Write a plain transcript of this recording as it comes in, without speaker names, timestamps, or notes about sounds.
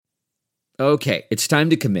Okay, it's time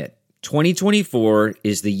to commit. 2024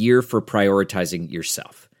 is the year for prioritizing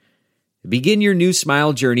yourself. Begin your new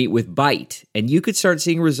smile journey with Byte, and you could start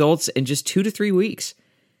seeing results in just 2 to 3 weeks.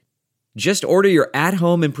 Just order your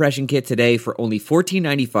at-home impression kit today for only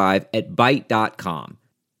 $14.95 at Byte.com.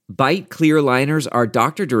 Byte clear liners are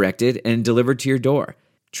doctor-directed and delivered to your door.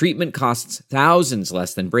 Treatment costs thousands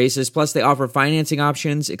less than braces, plus they offer financing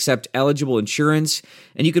options, accept eligible insurance,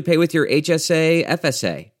 and you could pay with your HSA,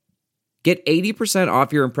 FSA. Get 80%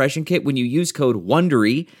 off your impression kit when you use code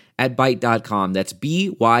WONDERY at Byte.com. That's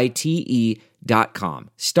BYTE.com.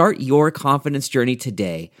 Start your confidence journey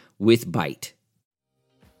today with Byte.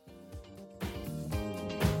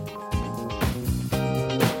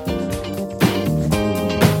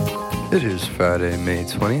 It is Friday, May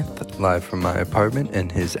 20th, live from my apartment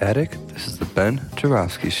in his attic. This is the Ben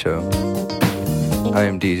Jarofsky Show. I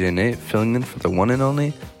am DJ Nate, filling in for the one and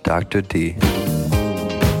only Dr. D.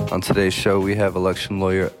 On today's show, we have election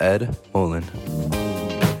lawyer Ed Mullen.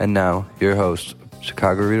 And now, your host,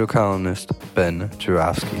 Chicago Reader columnist Ben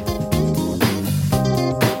Jarofsky.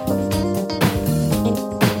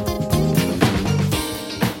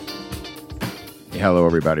 Hello,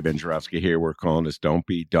 everybody. Ben Jarofsky here. We're calling this Don't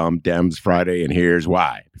Be Dumb Dems Friday, and here's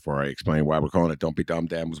why. Before I explain why we're calling it Don't Be Dumb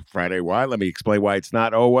Dems Friday, let me explain why it's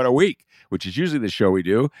not Oh, What a Week, which is usually the show we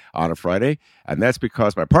do on a Friday, and that's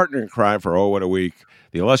because my partner in crime for Oh, What a Week,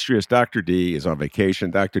 the illustrious Dr. D, is on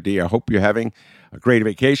vacation. Dr. D, I hope you're having a great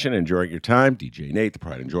vacation, enjoying your time. DJ Nate, the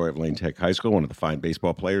pride and joy of Lane Tech High School, one of the fine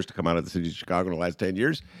baseball players to come out of the city of Chicago in the last 10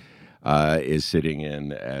 years, is sitting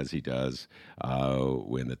in as he does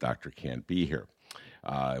when the doctor can't be here.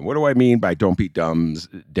 What do I mean by Don't Be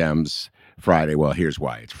Dems Friday? Well, here's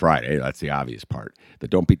why. It's Friday. That's the obvious part. The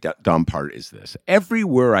Don't Be Dumb part is this.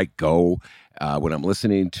 Everywhere I go, when I'm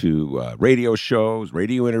listening to radio shows,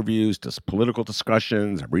 radio interviews, political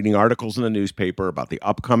discussions, I'm reading articles in the newspaper about the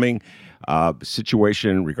upcoming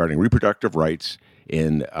situation regarding reproductive rights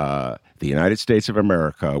in the United States of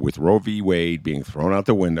America, with Roe v. Wade being thrown out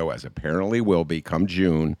the window, as apparently will be come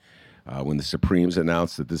June, when the Supremes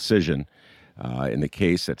announce the decision in the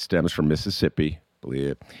case that stems from Mississippi, believe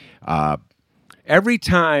it. Every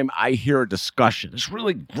time I hear a discussion, this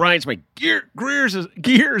really grinds my gears,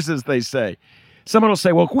 as they say. Someone will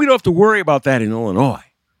say, well, we don't have to worry about that in Illinois.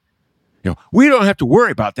 We don't have to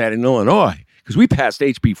worry about that in Illinois because we passed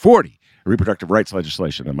HB 40, reproductive rights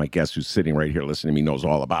legislation, and my guest who's sitting right here listening to me knows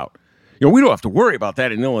all about. We don't have to worry about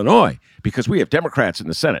that in Illinois because we have Democrats in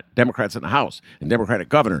the Senate, Democrats in the House, and Democratic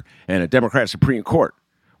governor, and a Democratic Supreme Court.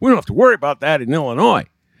 We don't have to worry about that in Illinois.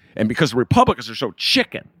 And because the Republicans are so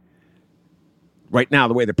chicken, right now,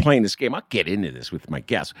 the way they're playing this game, I'll get into this with my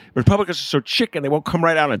guests. Republicans are so chicken, they won't come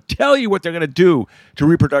right out and tell you what they're going to do to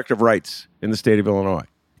reproductive rights in the state of Illinois.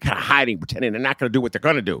 Kind of hiding, pretending they're not going to do what they're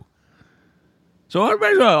going to do. So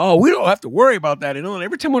everybody's like, we don't have to worry about that in Illinois.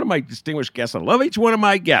 Every time one of my distinguished guests, I love each one of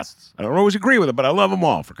my guests. I don't always agree with them, but I love them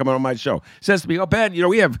all for coming on my show. Says to me, Ben,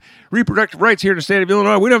 we have reproductive rights here in the state of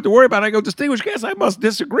Illinois. We don't have to worry about it. I go, distinguished guest, I must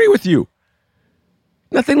disagree with you.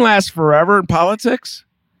 Nothing lasts forever in politics.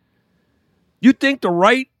 You think the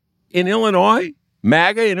right in Illinois,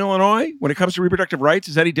 MAGA in Illinois, when it comes to reproductive rights,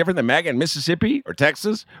 is any different than MAGA in Mississippi or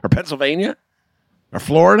Texas or Pennsylvania or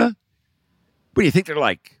Florida? What do you think, they're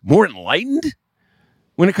like more enlightened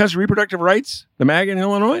when it comes to reproductive rights, the MAGA in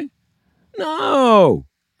Illinois? No.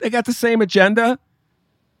 They got the same agenda.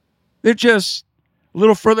 They're just a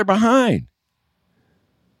little further behind.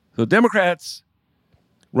 So Democrats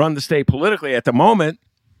run the state politically at the moment.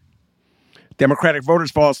 Democratic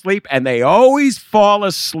voters fall asleep, and they always fall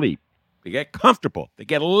asleep. They get comfortable. They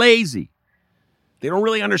get lazy. They don't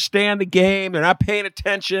really understand the game. They're not paying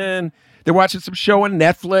attention. They're watching some show on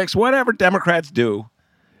Netflix, whatever Democrats do.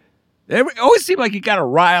 It always seems like you got to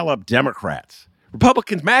rile up Democrats.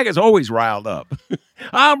 Republicans, MAGA's always riled up.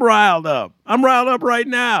 I'm riled up. I'm riled up right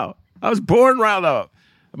now. I was born riled up.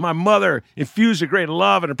 My mother infused a great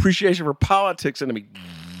love and appreciation for politics into me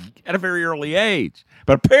at a very early age.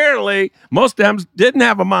 But apparently, most Dems didn't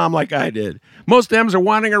have a mom like I did. Most Dems are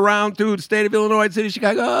wandering around through the state of Illinois, the city of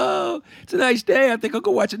Chicago. Oh, it's a nice day. I think I'll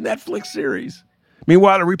go watch a Netflix series.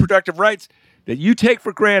 Meanwhile, the reproductive rights that you take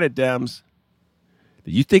for granted, Dems,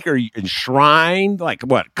 that you think are enshrined, like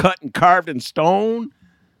what, cut and carved in stone,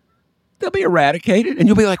 they'll be eradicated. And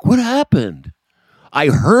you'll be like, what happened? I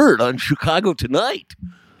heard on Chicago Tonight.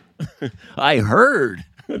 I heard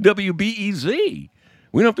WBEZ.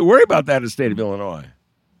 We don't have to worry about that in the state of Illinois.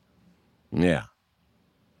 Yeah.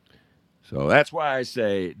 So that's why I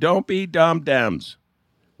say, don't be dumb Dems.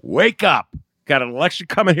 Wake up. Got an election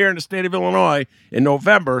coming here in the state of Illinois in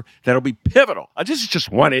November that'll be pivotal. This is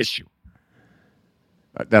just one issue.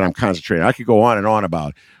 that I'm concentrating. I could go on and on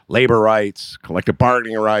about labor rights, collective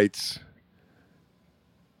bargaining rights,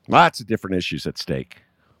 lots of different issues at stake.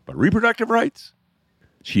 But reproductive rights,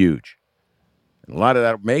 it's huge. And a lot of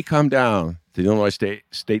that may come down to the Illinois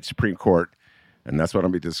State Supreme Court, and that's what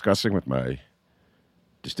I'll be discussing with my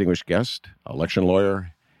distinguished guest, election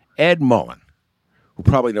lawyer Ed Mullen, who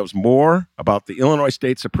probably knows more about the Illinois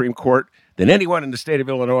State Supreme Court than anyone in the state of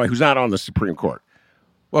Illinois who's not on the Supreme Court.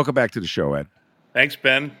 Welcome back to the show, Ed. Thanks,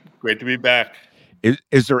 Ben. Great to be back.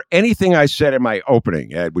 Is there anything I said in my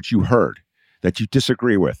opening, Ed, which you heard, that you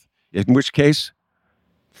disagree with? In which case,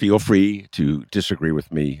 feel free to disagree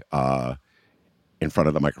with me in front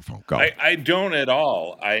of the microphone. Go. I don't at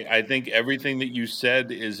all. I think everything that you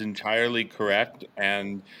said is entirely correct.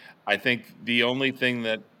 And I think the only thing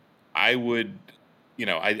that I would,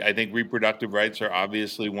 I think reproductive rights are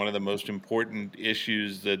obviously one of the most important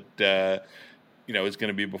issues that, is going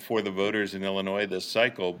to be before the voters in Illinois this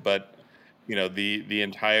cycle. But, the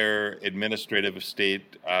entire administrative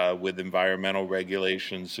state with environmental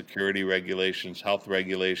regulations, security regulations, health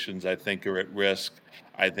regulations, I think are at risk.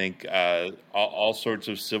 I think all sorts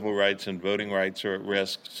of civil rights and voting rights are at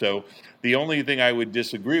risk. So the only thing I would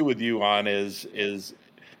disagree with you on is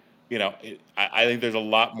I think there's a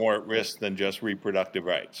lot more at risk than just reproductive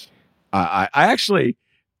rights. I actually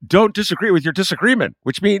don't disagree with your disagreement,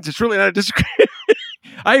 which means it's really not a disagreement.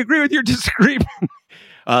 I agree with your disagreement.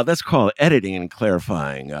 That's called editing and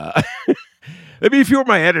clarifying. Maybe if you were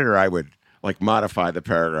my editor, I would modify the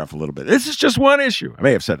paragraph a little bit. This is just one issue. I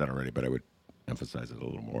may have said that already, but I would emphasize it a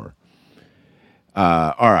little more.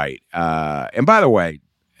 All right. And by the way,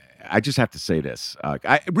 I just have to say this.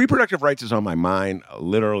 Reproductive rights is on my mind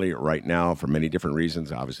literally right now for many different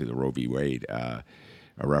reasons. Obviously, the Roe v. Wade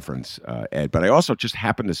reference, Ed. But I also just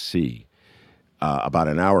happened to see about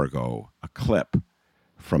an hour ago a clip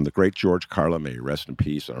from the great George Carlin. May he rest in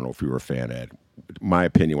peace. I don't know if you were a fan, Ed. In my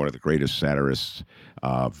opinion, one of the greatest satirists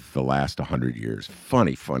of the last 100 years.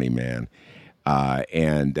 Funny man.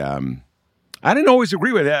 And I didn't always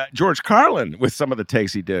agree with George Carlin with some of the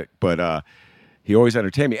takes he did, but he always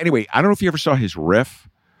entertained me. Anyway, I don't know if you ever saw his riff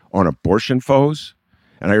on abortion foes,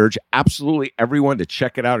 and I urge absolutely everyone to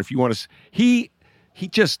check it out if you want to. He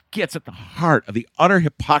just gets at the heart of the utter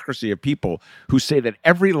hypocrisy of people who say that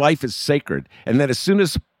every life is sacred, and that as soon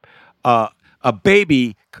as a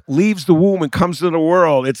baby leaves the womb and comes to the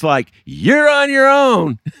world, it's like, you're on your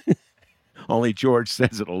own. Only George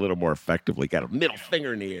says it a little more effectively. Got a middle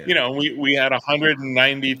finger in the air. We had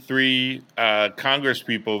 193 Congress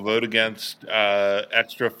people vote against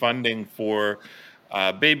extra funding for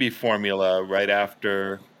baby formula right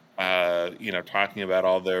after, talking about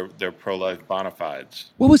all their pro-life bona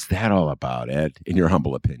fides. What was that all about, Ed, in your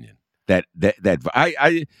humble opinion?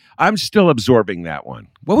 I'm still absorbing that one.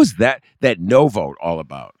 What was that no vote all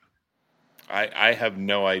about? I have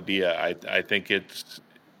no idea. I think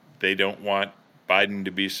they don't want Biden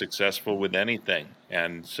to be successful with anything.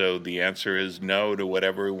 And so the answer is no to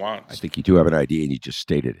whatever he wants. I think you do have an idea, and you just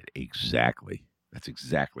stated it exactly. That's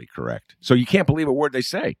exactly correct. So you can't believe a word they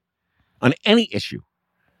say on any issue,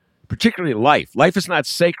 particularly life. Life is not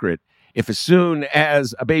sacred if as soon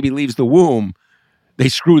as a baby leaves the womb, they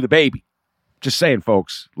screw the baby. Just saying,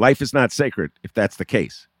 folks, life is not sacred if that's the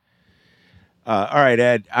case. All right,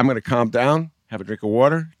 Ed, I'm going to calm down, have a drink of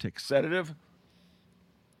water, take a sedative,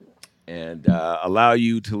 and allow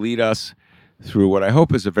you to lead us through what I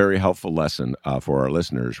hope is a very helpful lesson for our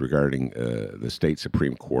listeners regarding the state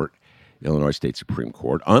Supreme Court, Illinois State Supreme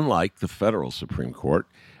Court. Unlike the federal Supreme Court,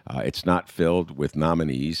 it's not filled with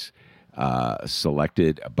nominees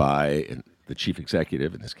selected by the chief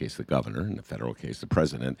executive, in this case the governor, in the federal case the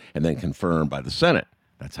president, and then confirmed by the Senate.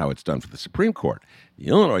 That's how it's done for the Supreme Court. The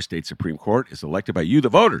Illinois State Supreme Court is elected by you, the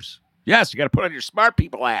voters. Yes, you got to put on your smart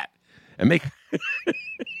people hat and make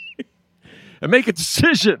a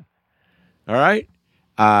decision. All right?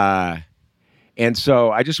 And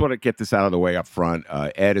so I just want to get this out of the way up front.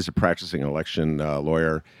 Ed is a practicing election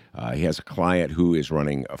lawyer. He has a client who is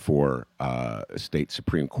running for a state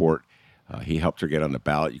Supreme Court. He helped her get on the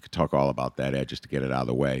ballot. You could talk all about that, Ed, just to get it out of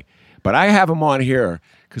the way. But I have him on here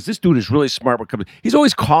because this dude is really smart. He's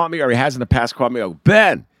always calling me, or he has in the past called me,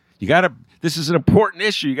 Ben, this is an important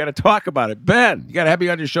issue. You got to talk about it. Ben, you got to have me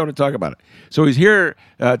on your show to talk about it. So he's here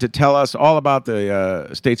to tell us all about the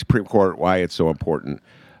state Supreme Court, why it's so important,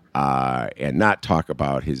 and not talk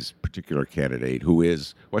about his particular candidate, who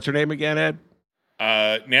is, what's her name again, Ed?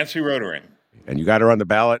 Nancy Rotering. And you got her on the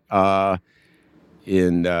ballot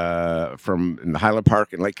in the Highland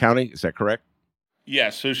Park in Lake County. Is that correct?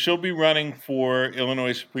 Yeah, so she'll be running for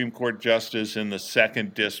Illinois Supreme Court Justice in the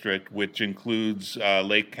 2nd District, which includes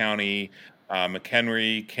Lake County,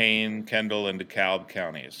 McHenry, Kane, Kendall, and DeKalb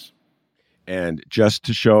counties. And just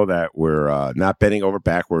to show that we're not bending over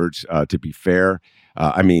backwards, to be fair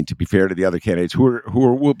to the other candidates, who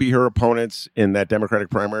will be her opponents in that Democratic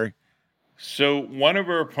primary? So one of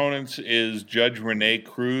her opponents is Judge Renee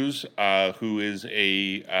Cruz, who is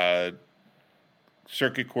a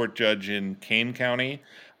circuit court judge in Kane County,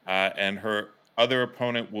 and her other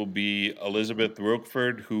opponent will be Elizabeth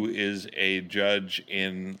Roqueford, who is a judge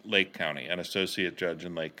in Lake County, an associate judge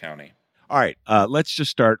in Lake County. All right, let's just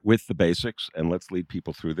start with the basics and let's lead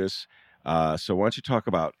people through this. So why don't you talk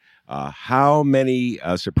about how many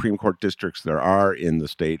Supreme Court districts there are in the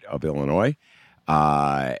state of Illinois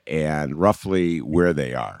and roughly where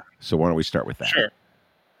they are. So why don't we start with that? Sure.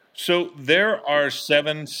 So there are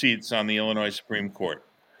 7 seats on the Illinois Supreme Court.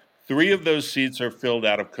 3 of those seats are filled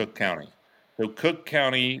out of Cook County. So Cook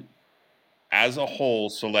County as a whole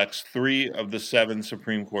selects 3 of the 7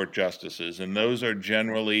 Supreme Court justices, and those are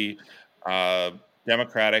generally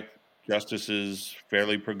Democratic justices,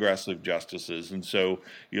 fairly progressive justices. And so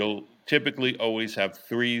you'll typically always have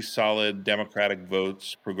 3 solid Democratic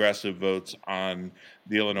votes, progressive votes on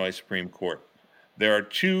the Illinois Supreme Court. There are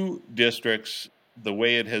 2 districts, the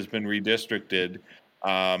way it has been redistricted,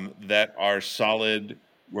 that are solid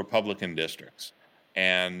Republican districts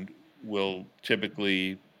and will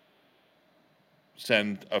typically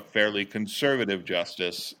send a fairly conservative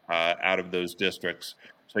justice out of those districts.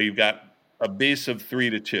 So you've got a base of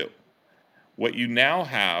 3-2. What you now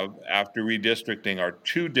have after redistricting are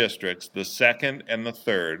 2 districts, the 2nd and the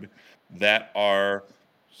 3rd, that are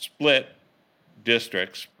split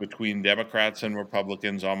districts between Democrats and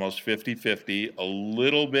Republicans, almost 50-50, a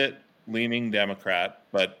little bit leaning Democrat,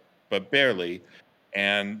 but barely.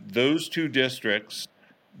 And those 2 districts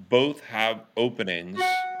both have openings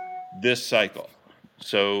this cycle.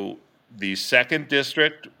 So the 2nd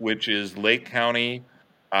district, which is Lake County,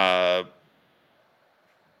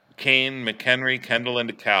 Kane, McHenry, Kendall,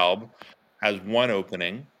 and DeKalb, has 1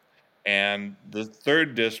 opening. And the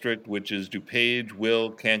 3rd district, which is DuPage, Will,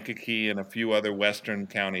 Kankakee, and a few other western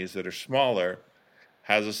counties that are smaller,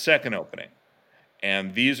 has a 2nd opening.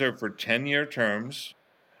 And these are for 10-year terms,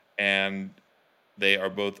 and they are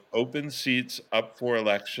both open seats up for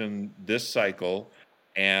election this cycle.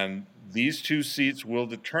 And these 2 seats will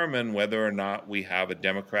determine whether or not we have a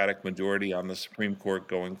Democratic majority on the Supreme Court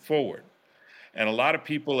going forward. And a lot of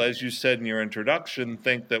people, as you said in your introduction,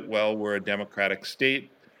 think that, well, we're a Democratic state,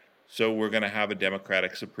 so we're going to have a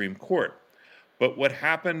Democratic Supreme Court. But what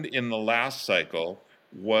happened in the last cycle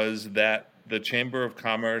was that the Chamber of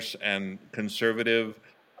Commerce and conservative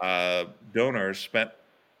donors spent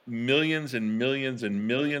millions and millions and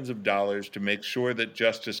millions of dollars to make sure that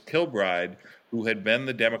Justice Kilbride, who had been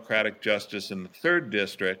the Democratic justice in the 3rd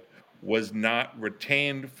district, was not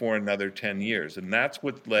retained for another 10 years. And that's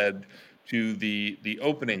what led to the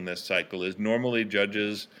opening this cycle. Is normally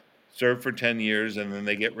judges serve for 10 years and then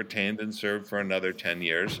they get retained and serve for another 10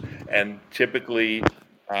 years. And typically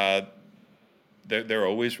they're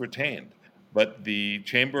always retained. But the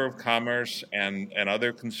Chamber of Commerce and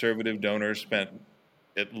other conservative donors spent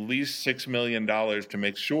at least $6 million to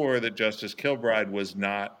make sure that Justice Kilbride was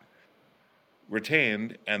not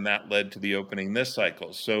retained, and that led to the opening this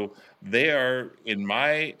cycle. So they are, in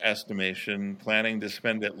my estimation, planning to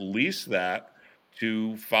spend at least that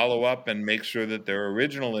to follow up and make sure that their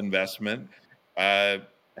original investment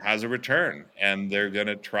has a return. And they're going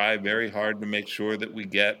to try very hard to make sure that we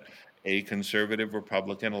get a conservative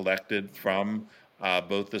Republican elected from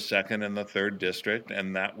both the 2nd and the 3rd district,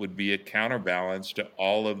 and that would be a counterbalance to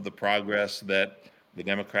all of the progress that the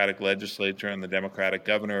Democratic legislature and the Democratic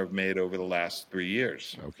governor have made over the last 3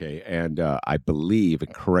 years. Okay, and I believe,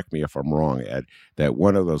 and correct me if I'm wrong, Ed, that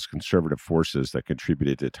one of those conservative forces that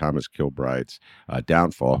contributed to Thomas Kilbride's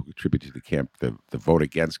downfall, who contributed to the vote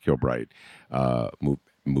against Kilbride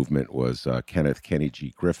movement, was Kenneth Kenny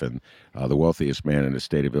G. Griffin, the wealthiest man in the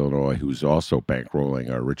state of Illinois, who's also bankrolling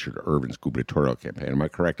Richard Irvin's gubernatorial campaign. Am I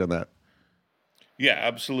correct on that? Yeah,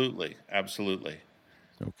 absolutely. Absolutely.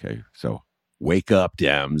 Okay, so wake up,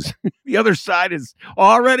 Dems. The other side is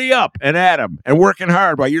already up and at 'em and working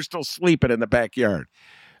hard while you're still sleeping in the backyard.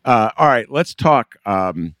 All right, let's talk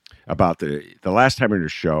about the last time in your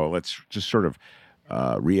show. Let's just sort of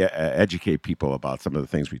educate people about some of the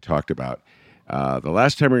things we talked about. The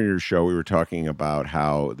last time in your show, we were talking about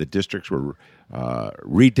how the districts were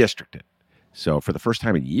redistricted. So for the first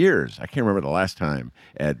time in years, I can't remember the last time,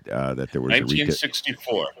 Ed, that there was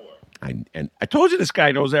 1964. And I told you this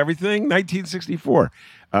guy knows everything. 1964.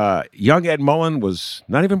 Young Ed Mullen was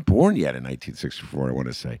not even born yet in 1964, I want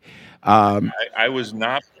to say. I was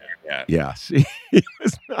not. yet. Yes, he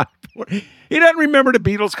was not born. He doesn't remember the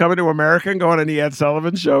Beatles coming to America and going on the Ed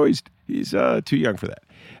Sullivan Show. He's too young for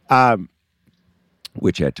that.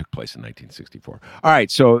 Which had took place in 1964. All right,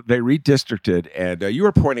 so they redistricted, and you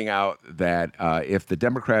were pointing out that if the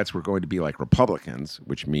Democrats were going to be like Republicans,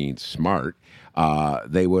 which means smart,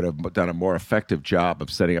 they would have done a more effective job of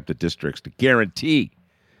setting up the districts to guarantee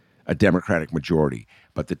a Democratic majority.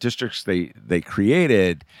 But the districts they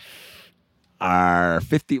created are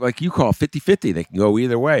 50, like you call 50-50. They can go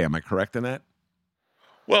either way. Am I correct in that?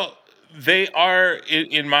 Well, they are,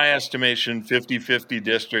 in my estimation, 50-50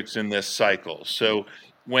 districts in this cycle. So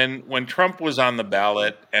when Trump was on the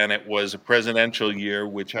ballot and it was a presidential year,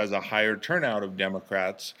 which has a higher turnout of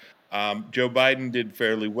Democrats, Joe Biden did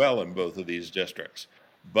fairly well in both of these districts.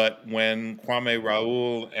 But when Kwame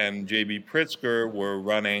Raoul and J.B. Pritzker were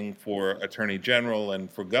running for attorney general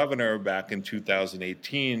and for governor back in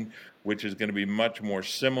 2018, which is going to be much more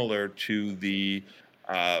similar to the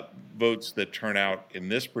votes that turn out in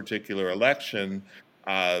this particular election,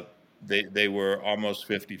 they were almost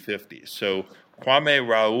 50-50. So Kwame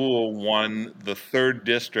Raoul won the 3rd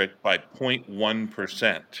district by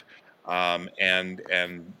 0.1%,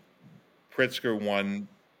 and Pritzker won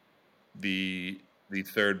the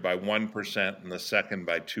 3rd by 1% and the 2nd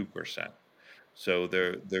by 2%. So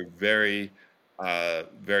they're very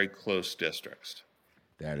very close districts.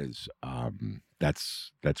 That is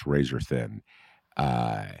that's razor thin.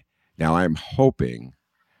 Now I'm hoping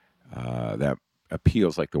that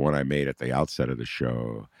appeals like the one I made at the outset of the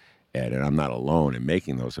show, and I'm not alone in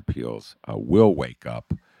making those appeals, will wake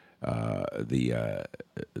up the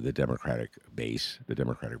Democratic base, the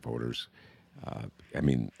Democratic voters. I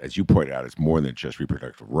mean, as you pointed out, it's more than just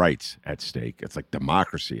reproductive rights at stake. It's like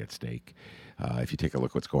democracy at stake. If you take a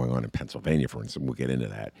look at what's going on in Pennsylvania, for instance, we'll get into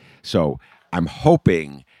that. So I'm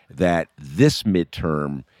hoping that this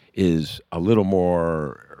midterm is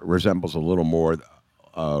resembles a little more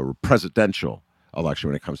presidential election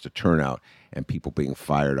when it comes to turnout and people being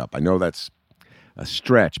fired up. I know that's a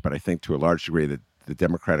stretch, but I think to a large degree that the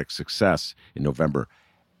Democratic success in November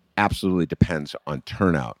absolutely depends on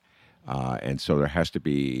turnout. And so there has to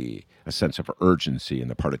be a sense of urgency in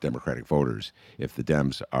the part of Democratic voters if the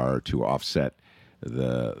Dems are to offset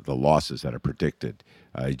the losses that are predicted.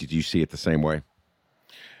 Did you see it the same way?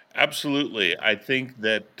 Absolutely. I think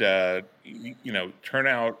that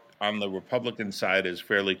turnout on the Republican side is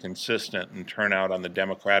fairly consistent, and turnout on the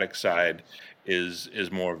Democratic side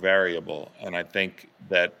is more variable. And I think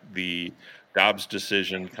that the Dobbs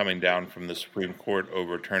decision coming down from the Supreme Court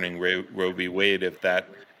overturning Roe v. Wade, if that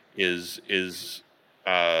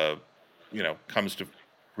comes to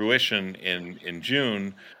fruition in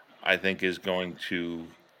June, I think is going to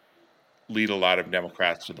lead a lot of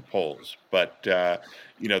Democrats to the polls. But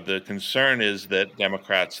the concern is that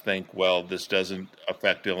Democrats think, well, this doesn't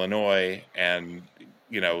affect Illinois, and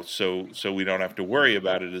so we don't have to worry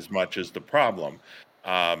about it as much as the problem.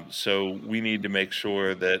 So we need to make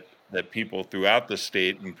sure that people throughout the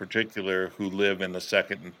state, in particular, who live in the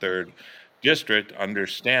 2nd and 3rd district,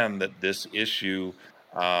 understand that this issue,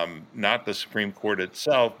 not the Supreme Court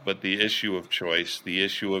itself, but the issue of choice, the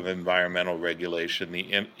issue of environmental regulation,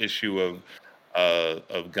 the issue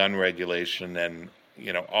of gun regulation, and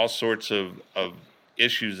all sorts of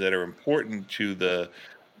issues that are important to the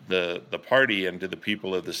party and to the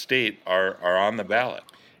people of the state are on the ballot.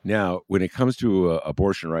 Now, when it comes to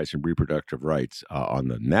abortion rights and reproductive rights on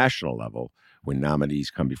the national level, when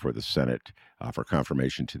nominees come before the Senate for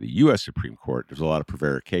confirmation to the U.S. Supreme Court, there's a lot of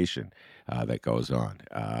prevarication that goes on.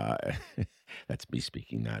 That's me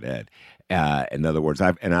speaking, not Ed. In other words,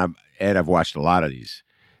 I've watched a lot of these.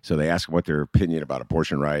 So they ask them what their opinion about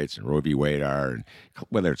abortion rights and Roe v. Wade are, and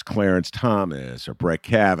whether it's Clarence Thomas or Brett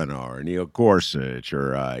Kavanaugh or Neil Gorsuch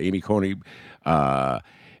or Amy Coney.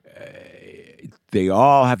 They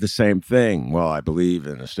all have the same thing. Well, I believe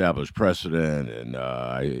in established precedent, and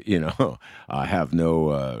I have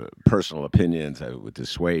no personal opinions that would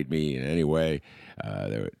dissuade me in any way.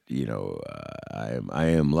 I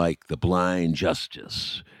am like the blind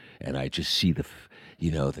justice, and I just see the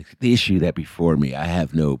issue that before me. I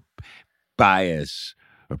have no bias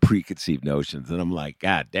or preconceived notions, and I'm like,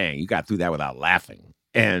 God dang, you got through that without laughing,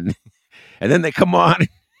 and then they come on,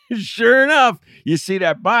 and sure enough, you see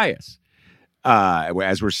that bias.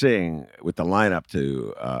 As we're seeing with the lineup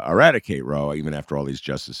to eradicate Roe, even after all these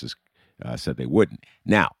justices said they wouldn't.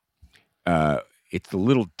 Now, it's a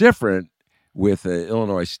little different with the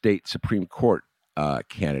Illinois State Supreme Court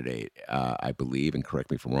candidate, I believe, and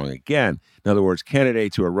correct me if I'm wrong again. In other words,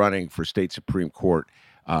 candidates who are running for state Supreme Court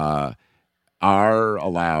are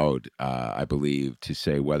allowed, I believe, to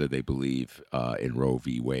say whether they believe in Roe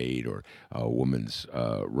v. Wade or a woman's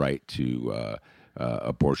right to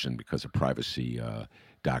abortion because of privacy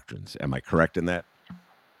doctrines. Am I correct in that?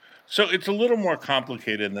 So it's a little more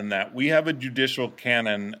complicated than that. We have a judicial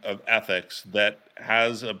canon of ethics that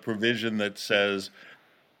has a provision that says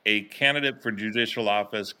a candidate for judicial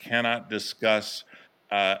office cannot discuss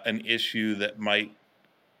an issue that might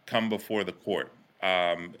come before the court.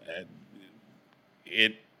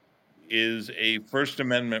 It is a First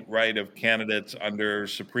Amendment right of candidates under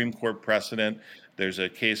Supreme Court precedent. There's a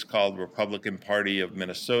case called Republican Party of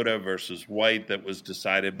Minnesota versus White that was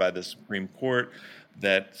decided by the Supreme Court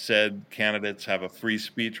that said candidates have a free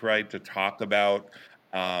speech right to talk about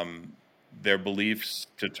their beliefs,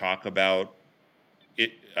 to talk about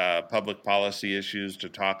public policy issues, to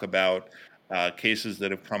talk about cases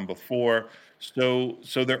that have come before. So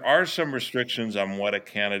there are some restrictions on what a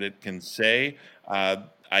candidate can say.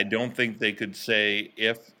 I don't think they could say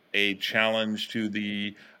if a challenge to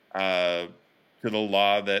the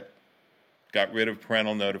law that got rid of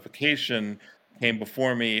parental notification came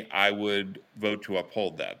before me, I would vote to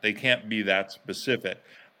uphold that. They can't be that specific.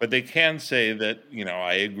 But they can say that,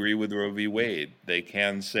 I agree with Roe v. Wade. They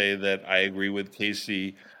can say that I agree with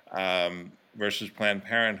Casey versus Planned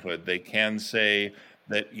Parenthood. They can say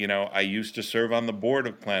that, I used to serve on the board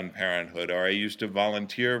of Planned Parenthood, or I used to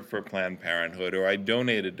volunteer for Planned Parenthood, or I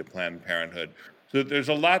donated to Planned Parenthood. So there's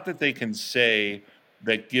a lot that they can say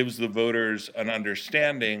that gives the voters an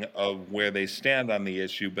understanding of where they stand on the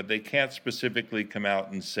issue, but they can't specifically come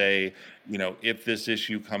out and say, if this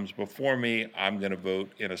issue comes before me, I'm going to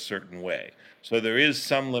vote in a certain way. So there is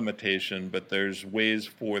some limitation, but there's ways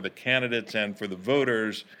for the candidates and for the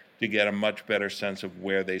voters to get a much better sense of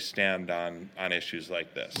where they stand on issues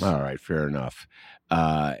like this. All right, fair enough.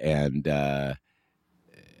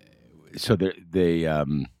 So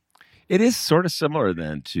it is sort of similar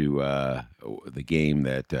then to the game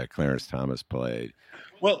that Clarence Thomas played.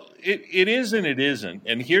 Well, it is and it isn't.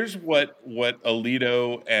 And here's what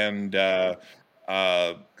Alito and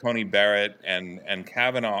Coney Barrett and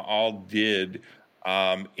Kavanaugh all did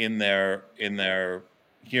in their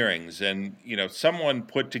hearings. And someone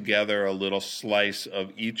put together a little slice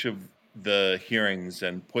of each of the hearings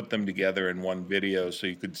and put them together in one video so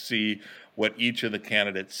you could see what each of the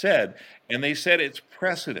candidates said. And they said it's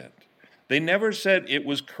precedent. They never said it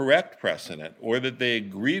was correct precedent or that they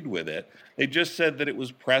agreed with it. They just said that it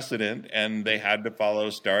was precedent and they had to follow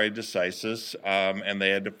stare decisis and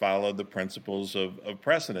they had to follow the principles of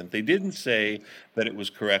precedent. They didn't say that it was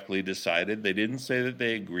correctly decided. They didn't say that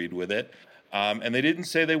they agreed with it. And they didn't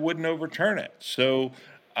say they wouldn't overturn it. So,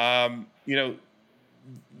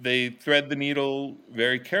 they thread the needle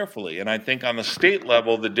very carefully. And I think on the state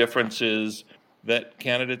level, the difference is that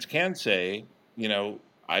candidates can say,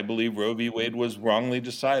 I believe Roe v. Wade was wrongly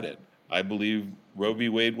decided. I believe Roe v.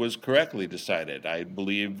 Wade was correctly decided. I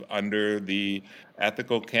believe under the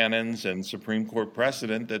ethical canons and Supreme Court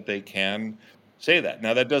precedent that they can say that.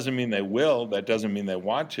 Now, that doesn't mean they will. That doesn't mean they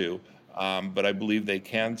want to. But I believe they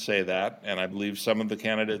can say that, and I believe some of the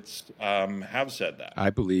candidates have said that. I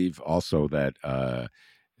believe also that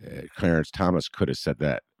Clarence Thomas could have said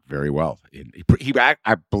that very well.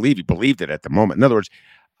 I believe he believed it at the moment. In other words,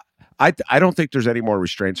 I don't think there's any more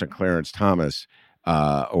restraints on Clarence Thomas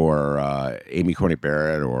or Amy Coney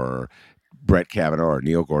Barrett or Brett Kavanaugh or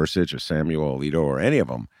Neil Gorsuch or Samuel Alito or any of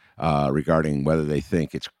them regarding whether they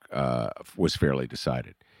think it was fairly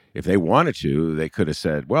decided. If they wanted to, they could have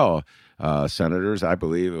said, well, senators, I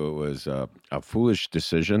believe it was a foolish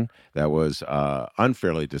decision that was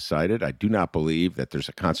unfairly decided. I do not believe that there's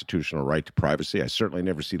a constitutional right to privacy. I certainly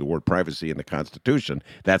never see the word privacy in the Constitution.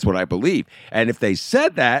 That's what I believe. And if they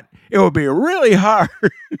said that, it would be really hard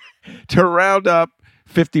to round up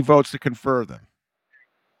 50 votes to confer them.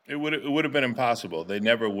 It would have been impossible. They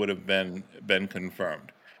never would have been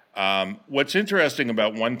confirmed. What's interesting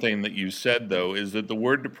about one thing that you said, though, is that the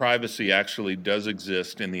word to privacy actually does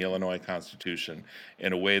exist in the Illinois Constitution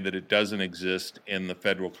in a way that it doesn't exist in the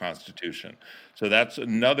federal Constitution. So that's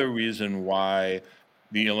another reason why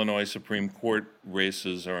the Illinois Supreme Court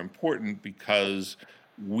races are important, because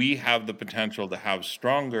we have the potential to have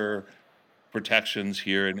stronger protections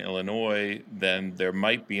here in Illinois than there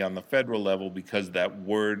might be on the federal level, because that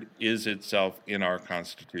word is itself in our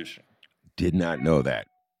Constitution. Did not know that.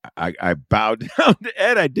 I bowed down to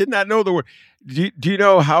Ed. I did not know the word. Do you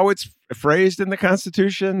know how it's phrased in the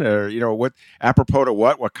Constitution, or what apropos to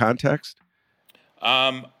what context?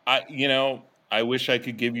 I I wish I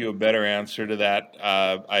could give you a better answer to that.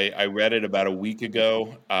 I read it about a week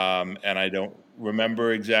ago, and I don't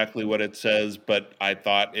remember exactly what it says, but I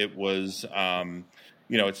thought it was,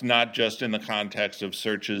 it's not just in the context of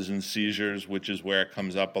searches and seizures, which is where it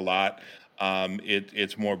comes up a lot.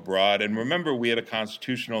 It's more broad. And remember, we had a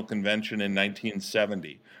constitutional convention in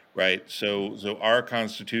 1970, right? So our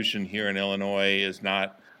constitution here in Illinois is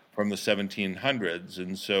not from the 1700s,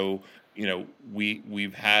 and so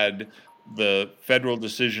we've had the federal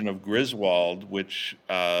decision of Griswold, which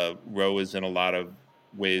Roe is in a lot of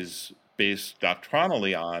ways based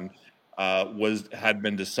doctrinally on, had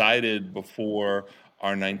been decided before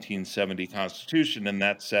our 1970 Constitution, and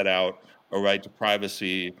that set out a right to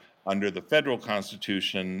privacy under the federal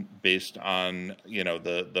Constitution based on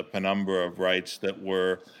the penumbra of rights that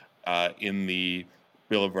were in the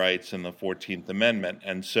Bill of Rights and the 14th Amendment.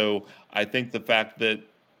 And so I think the fact that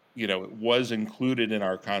it was included in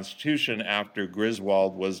our Constitution after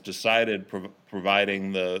Griswold was decided,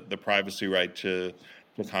 providing the privacy right to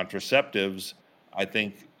contraceptives, I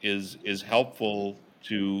think is helpful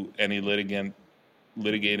to any litigant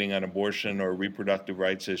litigating an abortion or reproductive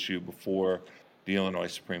rights issue before the Illinois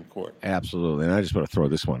Supreme Court. Absolutely, and I just want to throw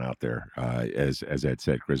this one out there. As Ed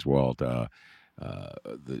said, Griswold.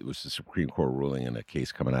 It was the Supreme Court ruling in a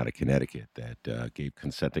case coming out of Connecticut that gave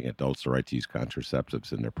consenting adults the right to use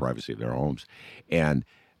contraceptives in their privacy of their homes. And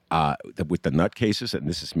with the nut cases, and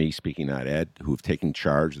this is me speaking, not Ed, who have taken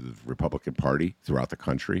charge of the Republican Party throughout the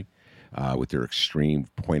country with their extreme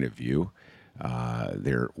point of view,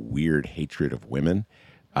 their weird hatred of women.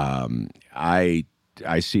 I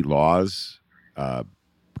see laws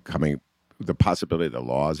coming. The possibility of the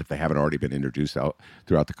laws, if they haven't already been introduced out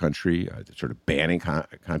throughout the country, sort of banning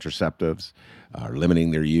contraceptives, limiting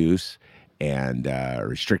their use, and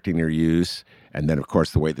restricting their use. And then, of course,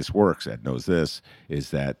 the way this works, Ed knows this, is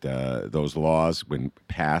that those laws, when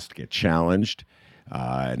passed, get challenged,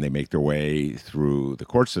 and they make their way through the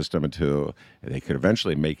court system until they could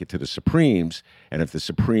eventually make it to the Supremes. And if the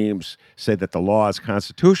Supremes say that the law is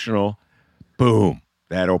constitutional, boom.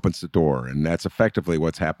 That opens the door, and that's effectively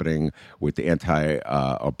what's happening with the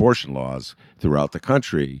anti-abortion laws throughout the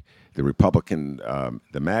country. The Republican,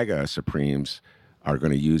 the MAGA Supremes are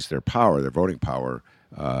going to use their power, their voting power,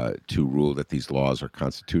 to rule that these laws are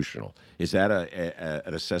constitutional. Is that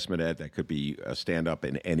an assessment, Ed, that could be a stand-up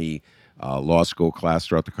in any law school class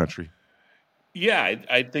throughout the country? Yeah,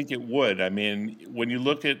 I think it would. I mean, when you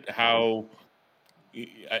look at how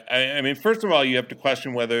I mean, first of all, you have to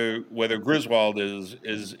question whether Griswold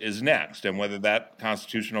is next, and whether that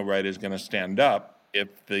constitutional right is going to stand up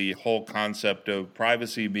if the whole concept of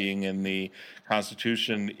privacy being in the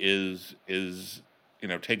Constitution is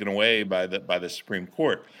taken away by the Supreme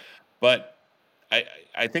Court. But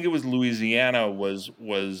I think it was Louisiana was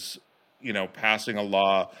passing a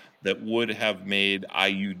law that would have made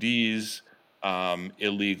IUDs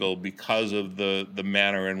illegal because of the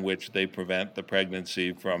manner in which they prevent the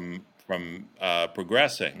pregnancy from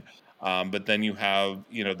progressing. But then you have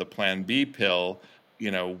the Plan B pill,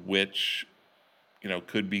 which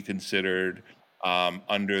could be considered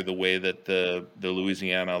under the way that the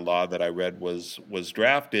Louisiana law that I read was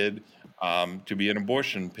drafted to be an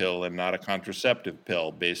abortion pill and not a contraceptive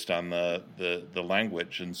pill based on the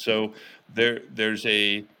language. And so there's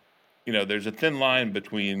a thin line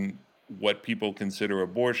between what people consider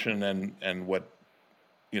abortion and what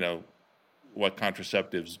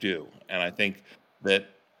contraceptives do. And I think that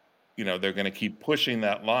they're going to keep pushing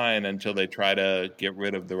that line until they try to get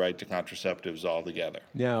rid of the right to contraceptives altogether.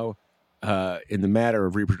 Now, in the matter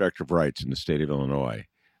of reproductive rights in the state of Illinois,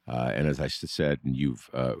 and as I said, and we've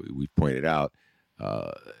pointed out,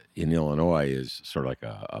 in Illinois is sort of like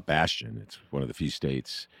a bastion. It's one of the few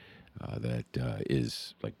states that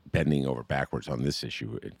is like bending over backwards on this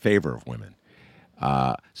issue in favor of women.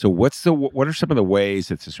 So what are some of the ways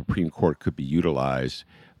that the Supreme Court could be utilized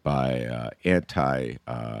by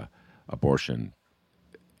anti-abortion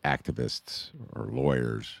activists or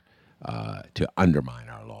lawyers to undermine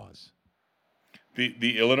our laws?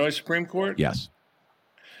 The Illinois Supreme Court? Yes.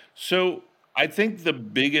 So I think the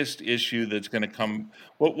biggest issue that's going to come,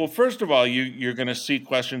 well, first of all, you're going to see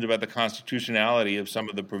questions about the constitutionality of some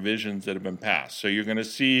of the provisions that have been passed. So you're going to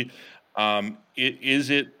see, is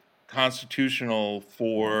it constitutional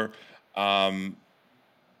for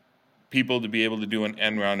people to be able to do an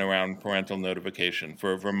end run around parental notification,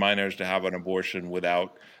 for minors to have an abortion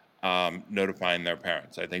without notifying their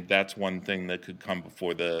parents? I think that's one thing that could come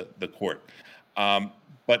before the court.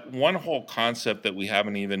 But one whole concept that we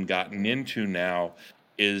haven't even gotten into now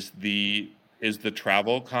is the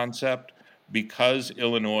travel concept, because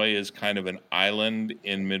Illinois is kind of an island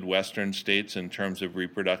in Midwestern states in terms of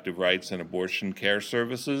reproductive rights and abortion care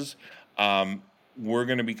services, we're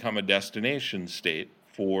going to become a destination state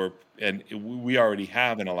for, and we already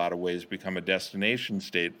have in a lot of ways become a destination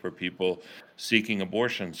state for people seeking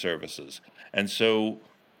abortion services. And so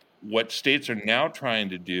what states are now trying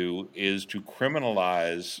to do is to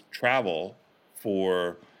criminalize travel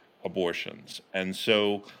for abortions. And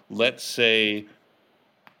so let's say,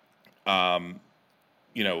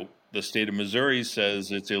 the state of Missouri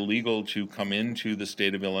says it's illegal to come into the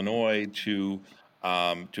state of Illinois to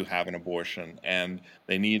have an abortion, and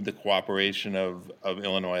they need the cooperation of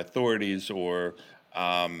Illinois authorities, or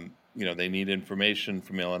they need information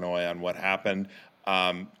from Illinois on what happened.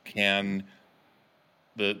 Can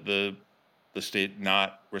the state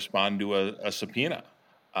not respond to a subpoena?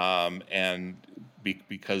 And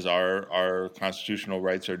because our constitutional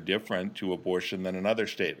rights are different to abortion than another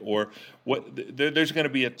state, or there's going to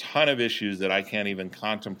be a ton of issues that I can't even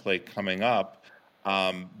contemplate coming up,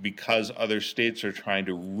 because other states are trying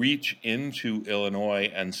to reach into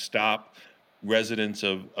Illinois and stop residents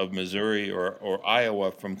of Missouri or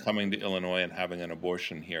Iowa from coming to Illinois and having an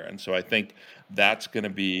abortion here. And so I think that's going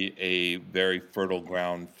to be a very fertile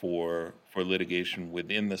ground for litigation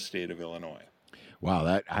within the state of Illinois.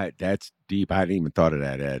 Wow, that's deep. I hadn't even thought of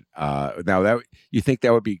that, Ed. Now, that you think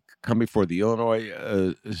that would be come before the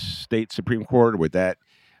Illinois State Supreme Court, or would an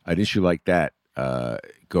issue like that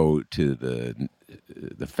go to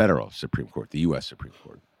the federal Supreme Court, the U.S. Supreme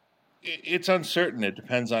Court? It's uncertain. It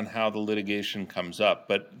depends on how the litigation comes up.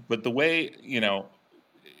 But the way,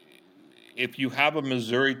 if you have a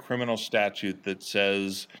Missouri criminal statute that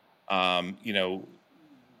says,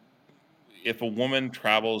 if a woman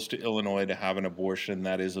travels to Illinois to have an abortion,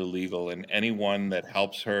 that is illegal, and anyone that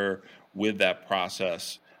helps her with that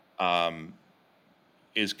process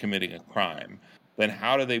is committing a crime, then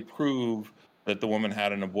how do they prove that the woman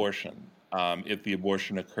had an abortion if the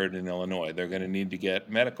abortion occurred in Illinois? They're going to need to get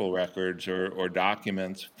medical records or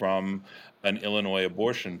documents from an Illinois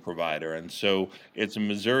abortion provider. And so it's a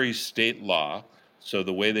Missouri state law. So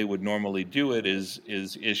the way they would normally do it is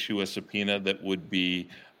issue a subpoena that would be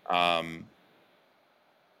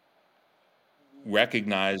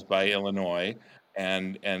recognized by Illinois,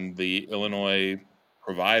 and the Illinois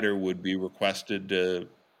provider would be requested to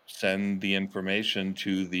send the information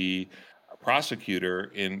to the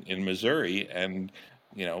prosecutor in Missouri, and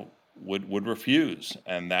would refuse,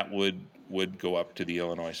 and that would go up to the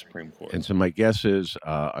Illinois Supreme Court. And so my guess is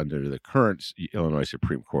under the current Illinois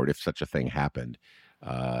Supreme Court, if such a thing happened,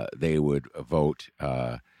 they would vote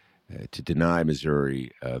to deny Missouri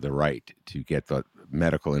the right to get the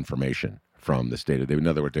medical information from the state. In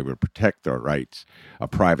other words, they would protect the rights of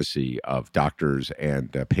privacy of doctors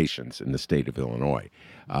and patients in the state of Illinois.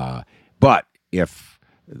 But if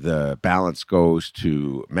the balance goes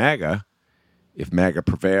to MAGA, if MAGA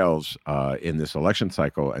prevails in this election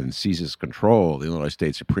cycle and seizes control, the Illinois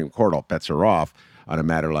State Supreme Court, all bets are off on a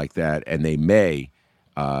matter like that, and they may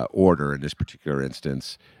order, in this particular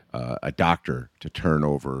instance, a doctor to turn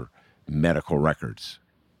over medical records,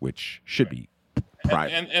 which should be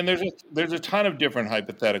private. And there's a ton of different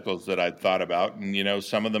hypotheticals that I've thought about, and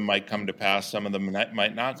some of them might come to pass, some of them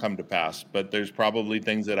might not come to pass, but there's probably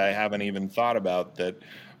things that I haven't even thought about that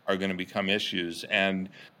are going to become issues. And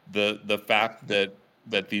the fact that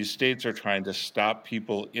these states are trying to stop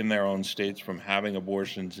people in their own states from having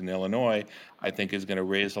abortions in Illinois, I think is going to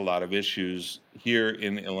raise a lot of issues here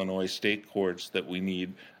in Illinois state courts, that we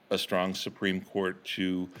need a strong Supreme Court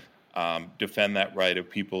to defend that right of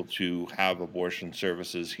people to have abortion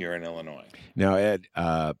services here in Illinois. Now, Ed,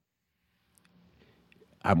 I'm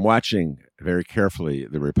watching very carefully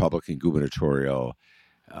the Republican gubernatorial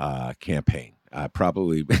campaign.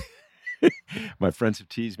 Probably, my friends have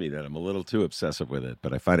teased me that I'm a little too obsessive with it,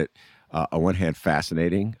 but I find it on one hand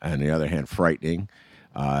fascinating, and on the other hand frightening,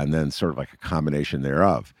 and then sort of like a combination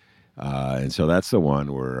thereof. And so that's the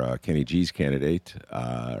one where Kenny G's candidate,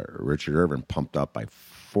 Richard Irvin, pumped up by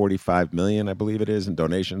 $45 million, I believe it is, in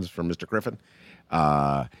donations from Mr. Griffin,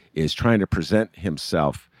 is trying to present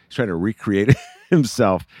himself, he's trying to recreate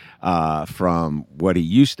himself from what he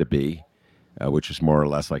used to be, which is more or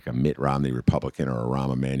less like a Mitt Romney Republican or a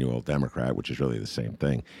Rahm Emanuel Democrat, which is really the same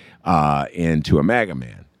thing, into a MAGA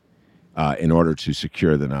man in order to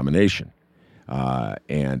secure the nomination.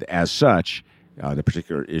 And as such, the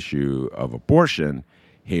particular issue of abortion,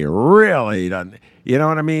 he really doesn't, you know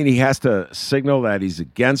what I mean? He has to signal that he's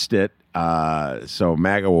against it, so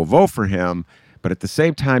MAGA will vote for him. But at the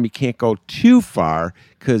same time, he can't go too far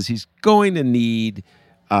because he's going to need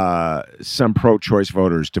some pro-choice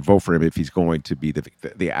voters to vote for him if he's going to be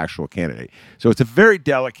the actual candidate. So it's a very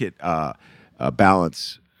delicate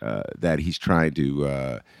balance that he's trying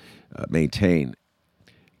to maintain.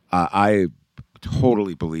 I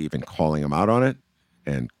totally believe in calling him out on it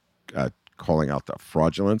and calling out the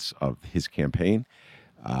fraudulence of his campaign.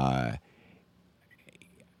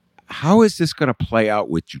 How is this going to play out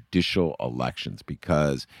with judicial elections?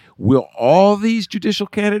 Because will all these judicial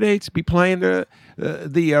candidates be playing the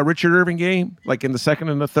Richard Irving game, like in the second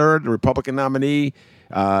and the third, the Republican nominee,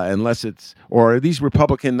 unless it's, or are these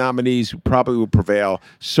Republican nominees who probably will prevail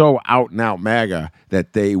so out and out MAGA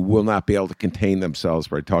that they will not be able to contain themselves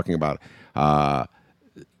by talking about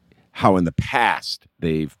how in the past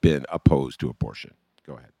they've been opposed to abortion?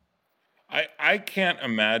 Go ahead. I can't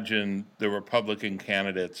imagine the Republican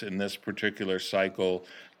candidates in this particular cycle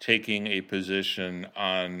taking a position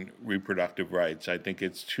on reproductive rights. I think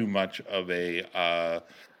it's too much of a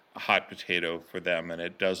hot potato for them, and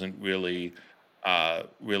it doesn't really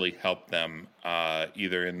help them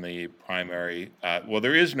either in the primary. Well,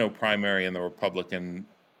 there is no primary in the Republican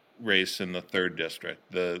race in the third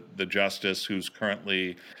district. The justice who's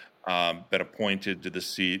currently been appointed to the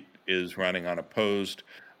seat is running unopposed.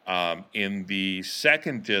 In the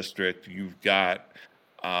second district, you've got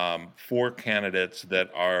 4 candidates that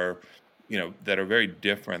are very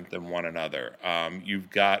different than one another. You've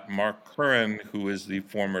got Mark Curran, who is the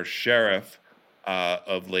former sheriff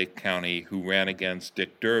of Lake County, who ran against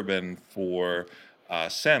Dick Durbin for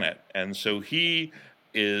Senate. And so he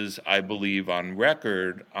is, I believe, on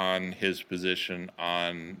record on his position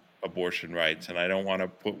on abortion rights. And I don't want to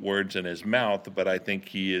put words in his mouth, but I think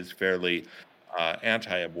he is fairly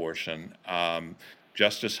anti-abortion.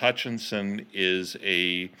 Justice Hutchinson is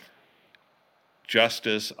a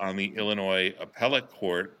justice on the Illinois Appellate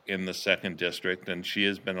Court in the second district, and she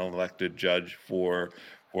has been an elected judge for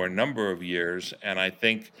a number of years. And I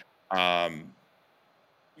think,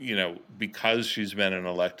 because she's been an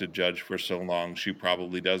elected judge for so long, she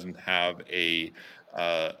probably doesn't have a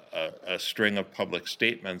string of public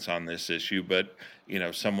statements on this issue, but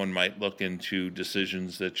someone might look into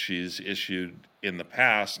decisions that she's issued in the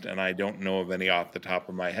past, and I don't know of any off the top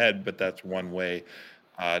of my head, but that's one way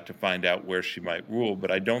to find out where she might rule. But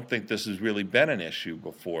I don't think this has really been an issue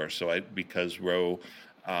before, because Roe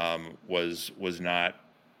was not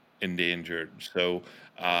endangered. So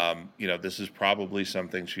this is probably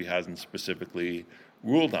something she hasn't specifically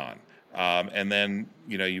ruled on. And then,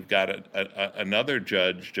 you've got another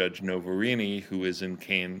judge, Judge Novarini, who is in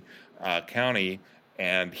Kane County,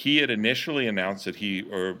 and he had initially announced that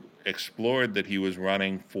explored that he was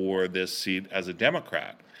running for this seat as a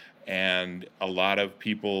Democrat. And a lot of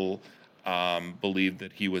people believed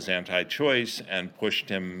that he was anti-choice and pushed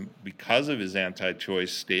him because of his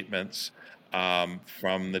anti-choice statements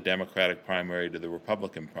from the Democratic primary to the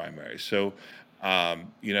Republican primary. So,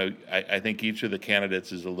 I think each of the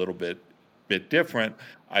candidates is a little bit different.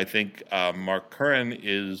 I think Mark Curran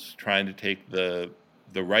is trying to take the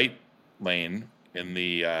right lane in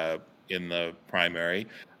the primary,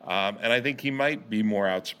 and I think he might be more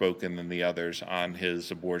outspoken than the others on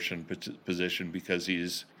his abortion position because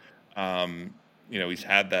he's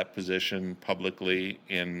had that position publicly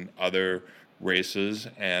in other races,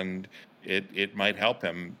 and it might help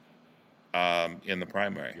him in the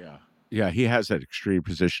primary. Yeah, he has that extreme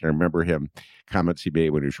position. I remember comments he made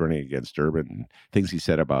when he was running against Durbin, and things he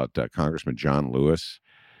said about Congressman John Lewis,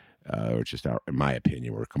 which just, in my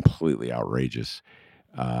opinion, were completely outrageous.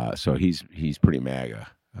 So he's pretty MAGA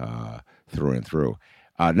through and through.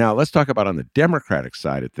 Now let's talk about on the Democratic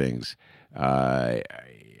side of things. Are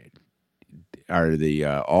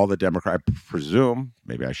all the Democrat? I presume,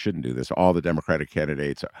 maybe I shouldn't do this. All the Democratic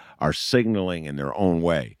candidates are signaling in their own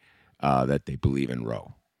way that they believe in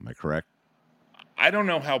Roe. Am I correct? I don't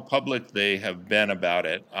know how public they have been about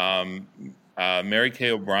it. Mary Kay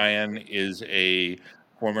O'Brien is a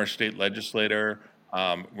former state legislator,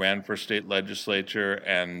 ran for state legislature,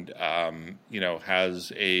 and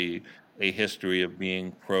has a history of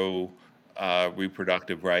being pro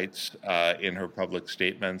reproductive rights in her public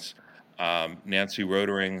statements. Nancy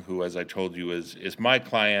Rotering, who, as I told you, is my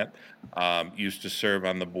client, used to serve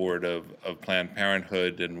on the board of Planned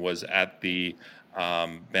Parenthood and was at the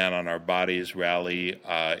Ban on Our Bodies rally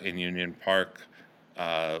in Union Park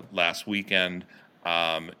last weekend.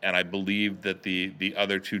 And I believe that the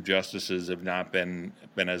other 2 justices have not been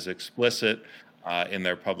as explicit in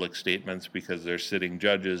their public statements because they're sitting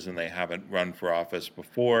judges and they haven't run for office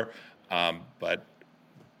before. But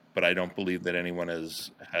I don't believe that anyone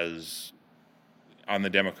has on the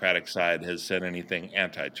Democratic side has said anything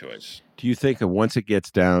anti-choice. Do you think that once it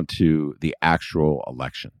gets down to the actual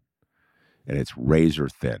election and it's razor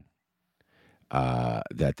thin,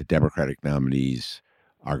 that the Democratic nominees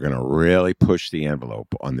are going to really push the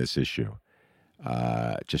envelope on this issue,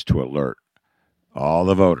 just to alert all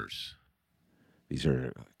the voters? These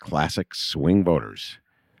are classic swing voters,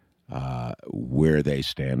 where they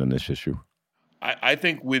stand on this issue. I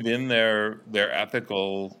think within their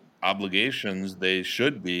ethical obligations, they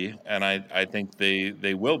should be, and I think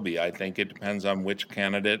they will be. I think it depends on which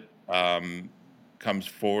candidate comes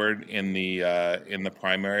forward in the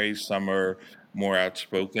primaries. Some are more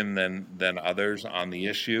outspoken than others on the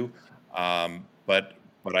issue, but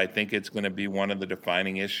I think it's going to be one of the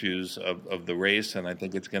defining issues of the race, and I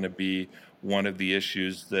think it's going to be one of the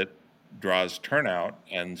issues that draws turnout.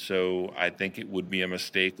 And so I think it would be a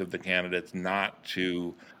mistake of the candidates not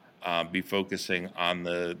to be focusing on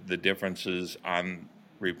the differences on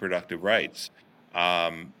reproductive rights.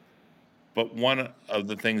 But one of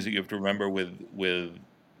the things that you have to remember with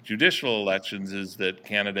judicial elections is that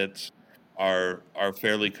candidates are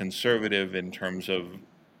fairly conservative in terms of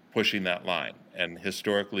pushing that line, and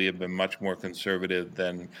historically have been much more conservative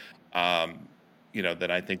than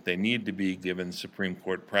than I think they need to be, given Supreme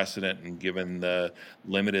Court precedent and given the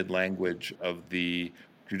limited language of the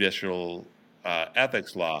judicial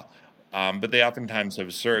ethics law. But they oftentimes have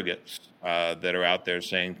surrogates that are out there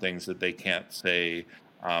saying things that they can't say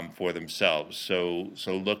for themselves. So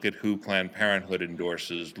look at who Planned Parenthood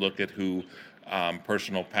endorses. Look at who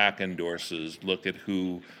Personal PAC endorses. Look at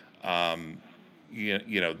who the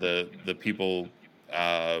people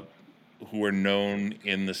who are known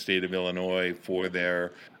in the state of Illinois for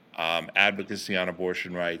their advocacy on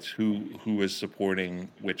abortion rights, who is supporting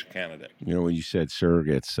which candidate. When you said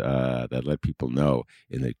surrogates that let people know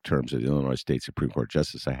in the terms of the Illinois State Supreme Court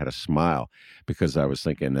Justice, I had a smile because I was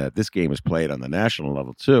thinking that this game is played on the national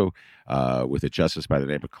level too, with a justice by the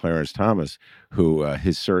name of Clarence Thomas, who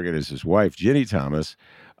his surrogate is his wife, Ginny Thomas,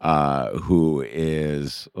 who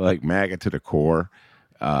is like MAGA to the core.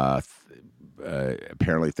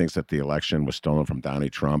 Apparently thinks that the election was stolen from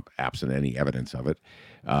Donald Trump, absent any evidence of it,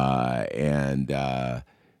 and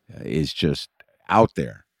is just out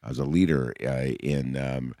there as a leader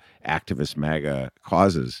in activist MAGA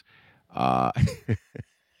causes. And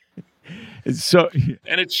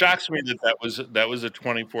it shocks me that was a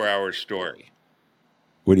 24-hour story.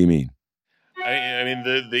 What do you mean? I mean,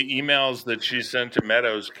 the emails that she sent to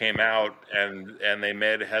Meadows came out, and they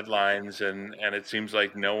made headlines, and it seems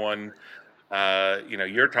like no one.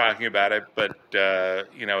 You're talking about it, but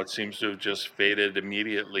it seems to have just faded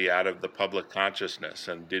immediately out of the public consciousness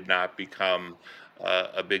and did not become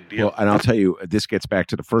a big deal. Well, and I'll tell you, this gets back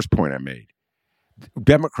to the first point I made.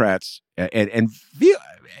 Democrats, and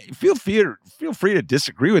feel free to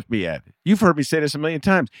disagree with me, Ed. You've heard me say this a million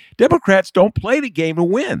times. Democrats don't play the game to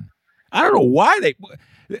win. I don't know why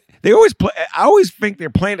they always play. I always think they're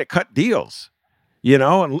playing to cut deals,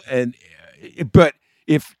 but.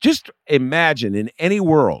 If just imagine in any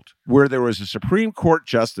world where there was a Supreme Court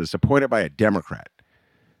justice appointed by a Democrat,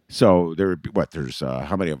 so there would be there's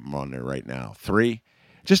how many of them on there right now? 3.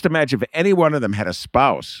 Just imagine if any one of them had a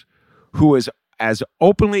spouse who was as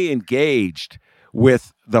openly engaged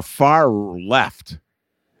with the far left.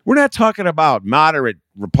 We're not talking about moderate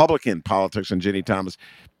Republican politics and Ginny Thomas.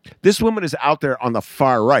 This woman is out there on the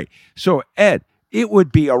far right. So, Ed, it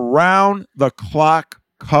would be around the clock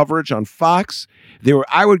coverage on Fox.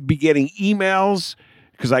 I would be getting emails,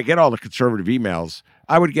 because I get all the conservative emails.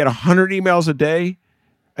 I would get 100 emails a day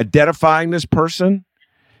identifying this person.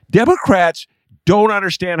 Democrats don't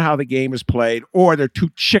understand how the game is played, or they're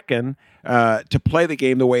too chicken to play the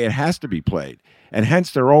game the way it has to be played. And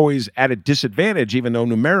hence they're always at a disadvantage, even though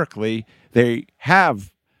numerically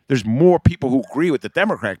there's more people who agree with the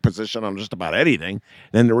Democratic position on just about anything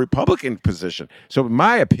than the Republican position. So in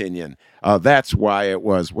my opinion, that's why it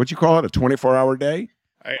was, what'd you call it, a 24-hour day?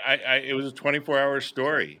 It was a 24-hour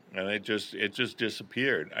story, and it just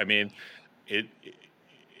disappeared. I mean,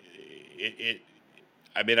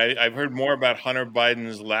 I've heard more about Hunter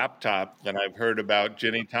Biden's laptop than I've heard about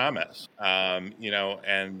Ginny Thomas. And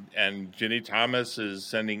Ginny Thomas is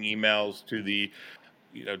sending emails to the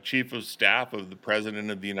chief of staff of the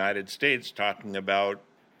president of the United States, talking about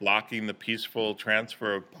blocking the peaceful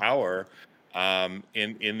transfer of power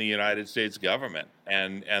in the United States government,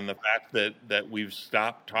 and the fact that we've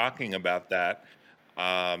stopped talking about that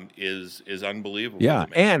is unbelievable. Yeah,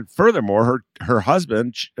 and furthermore, her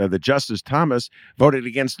husband, the Justice Thomas, voted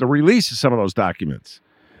against the release of some of those documents,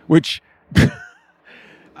 which,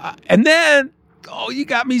 and then, you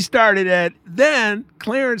got me started, Ed. Then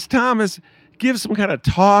Clarence Thomas give some kind of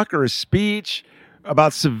talk or a speech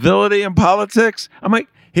about civility in politics. I'm like,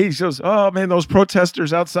 he goes, oh man, those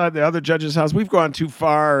protesters outside the other judge's house, we've gone too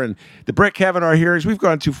far. And the Brett Kavanaugh hearings, we've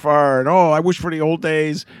gone too far. And I wish for the old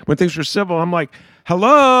days when things were civil. I'm like,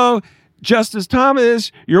 hello, Justice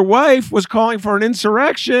Thomas, your wife was calling for an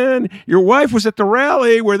insurrection. Your wife was at the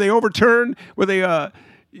rally where they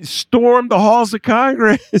stormed the halls of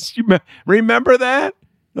Congress. You remember that?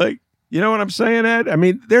 Like, you know what I'm saying, Ed? I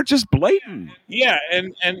mean, they're just blatant. Yeah,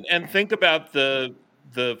 and think about the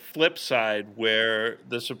flip side where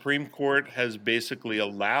the Supreme Court has basically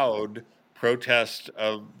allowed protest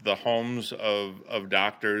of the homes of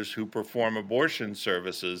doctors who perform abortion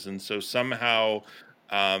services, and so somehow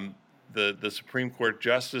the Supreme Court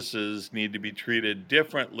justices need to be treated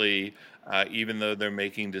differently, even though they're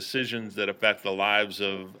making decisions that affect the lives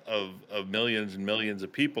of millions and millions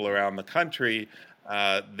of people around the country.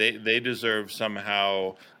 They deserve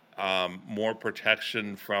somehow more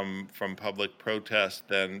protection from public protest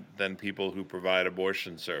than people who provide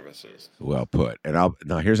abortion services. Well put. And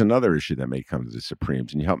now here's another issue that may come to the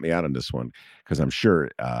Supremes, and you help me out on this one because I'm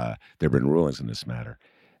sure there have been rulings in this matter.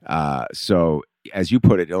 So, as you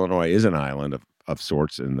put it, Illinois is an island of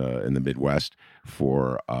sorts in the Midwest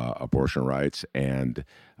for abortion rights, and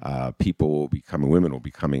women will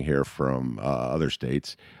be coming here from other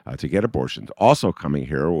states to get abortions. Also coming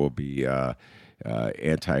here will be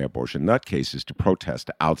anti-abortion nutcases to protest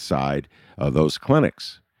outside those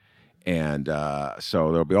clinics. And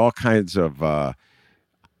so there'll be all kinds of,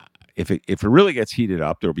 if it really gets heated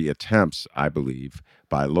up, there'll be attempts, I believe,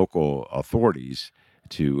 by local authorities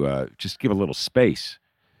to just give a little space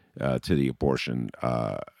to the abortion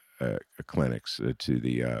clinics, to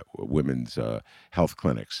the women's health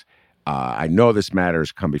clinics. I know this matter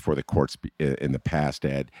has come before the courts in the past,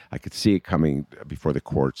 Ed. I could see it coming before the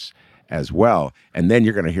courts as well. And then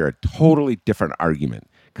you're going to hear a totally different argument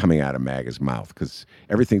coming out of MAGA's mouth because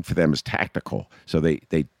everything for them is tactical. So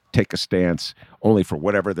they take a stance only for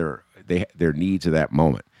whatever their needs at that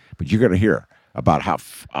moment. But you're going to hear about how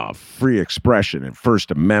free expression and First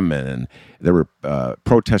Amendment and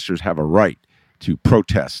protesters have a right to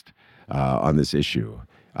protest on this issue.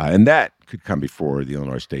 And that could come before the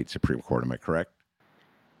Illinois State Supreme Court. Am I correct?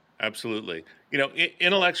 Absolutely.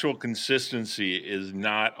 Intellectual consistency is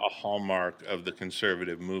not a hallmark of the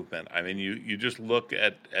conservative movement. I mean, you just look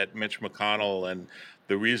at Mitch McConnell and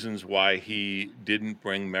the reasons why he didn't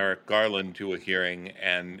bring Merrick Garland to a hearing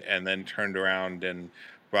and then turned around and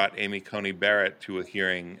brought Amy Coney Barrett to a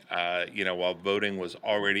hearing, while voting was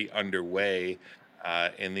already underway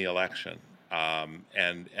in the election.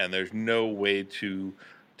 And there's no way to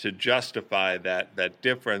justify that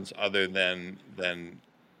difference other than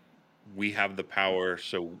we have the power,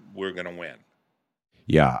 so we're going to win.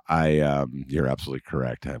 Yeah, you're absolutely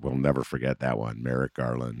correct. I will never forget that one, Merrick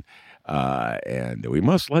Garland. And we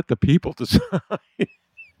must let the people decide.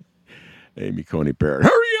 Amy Coney Barrett,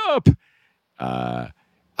 hurry up!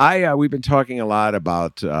 We've been talking a lot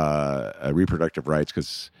about reproductive rights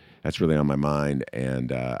because that's really on my mind,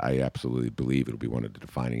 and I absolutely believe it'll be one of the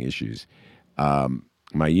defining issues.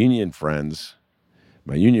 My union friends,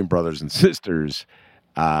 my union brothers and sisters,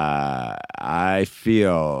 I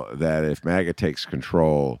feel that if MAGA takes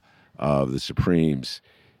control of the Supremes,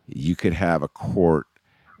 you could have a court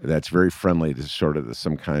that's very friendly to sort of the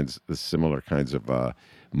similar kinds of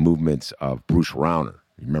movements of Bruce Rauner.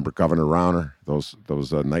 You remember Governor Rauner? Those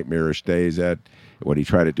nightmarish days, Ed? What he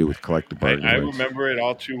tried to do with collective bargaining rights. I remember it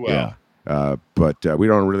all too well. Yeah, but we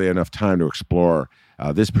don't really have enough time to explore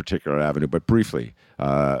this particular avenue. But briefly,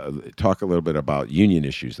 talk a little bit about union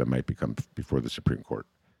issues that might become before the Supreme Court.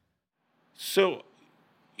 So,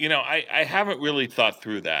 I haven't really thought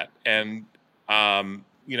through that. And,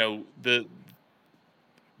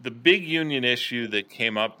 the big union issue that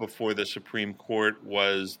came up before the Supreme Court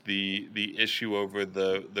was the issue over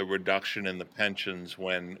the reduction in the pensions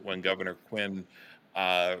when Governor Quinn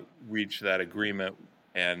reached that agreement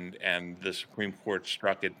and the Supreme Court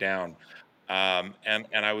struck it down.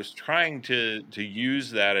 And I was trying to use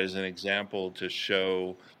that as an example to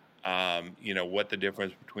show what the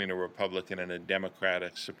difference between a Republican and a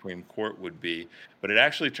Democratic Supreme Court would be. But it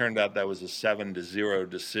actually turned out that was a 7-0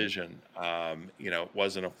 decision. It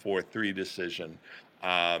wasn't a 4-3 decision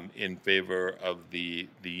in favor of the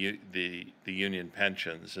union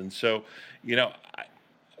pensions. And so,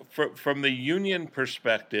 from the union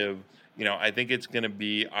perspective, I think it's going to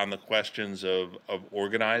be on the questions of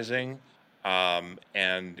organizing. There are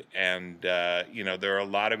a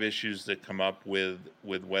lot of issues that come up with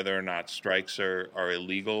whether or not strikes are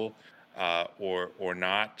illegal or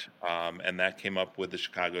not, and that came up with the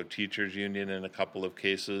Chicago Teachers Union in a couple of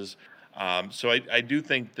cases. So I do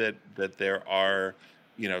think that there are,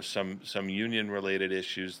 some union related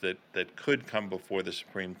issues that could come before the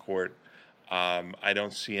Supreme Court. I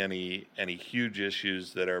don't see any huge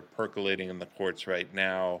issues that are percolating in the courts right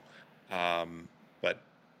now, but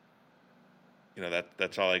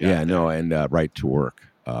that's all I got Yeah, there. no, and right to work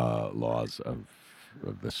laws of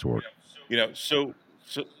the sort. So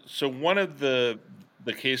one of the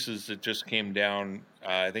cases that just came down,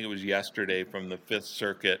 I think it was yesterday, from the Fifth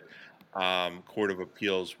Circuit Court of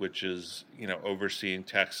Appeals, which is overseeing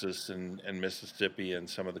Texas and Mississippi and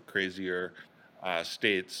some of the crazier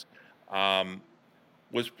states. Um,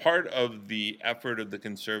 was part of the effort of the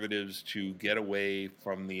conservatives to get away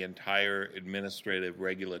from the entire administrative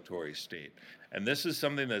regulatory state. And this is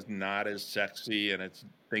something that's not as sexy, and it's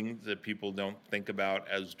things that people don't think about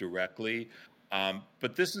as directly.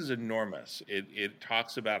 But this is enormous. It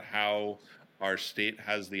talks about how our state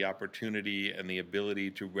has the opportunity and the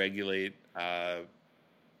ability to regulate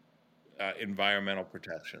environmental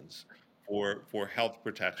protections, for health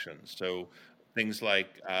protections. So things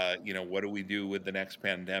like, what do we do with the next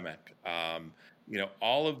pandemic?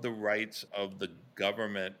 All of the rights of the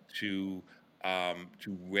government to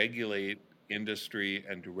regulate industry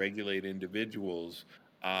and to regulate individuals,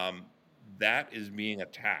 that is being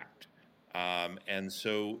attacked. And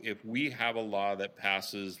so, if we have a law that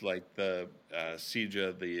passes, like the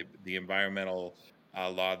CEJA, the environmental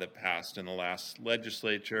law that passed in the last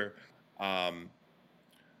legislature, um,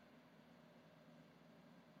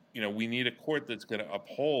 we need a court that's going to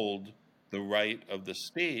uphold the right of the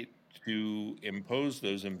state to impose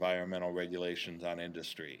those environmental regulations on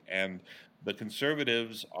industry. And the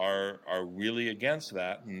conservatives are really against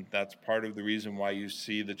that, and that's part of the reason why you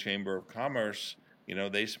see the Chamber of Commerce.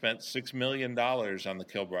 They spent $6 million on the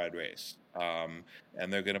Kilbride race,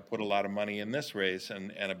 and they're going to put a lot of money in this race.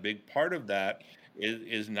 And a big part of that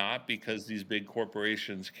is not because these big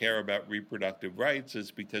corporations care about reproductive rights.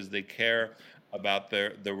 It's because they care about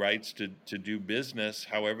the rights to do business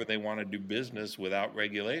however they want to do business without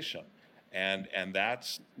regulation. And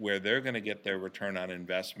that's where they're going to get their return on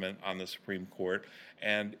investment on the Supreme Court.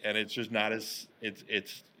 And it's just not as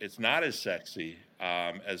it's not as sexy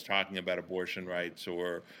as talking about abortion rights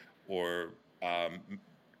or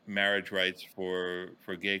marriage rights for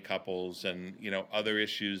gay couples, and other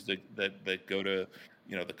issues that go to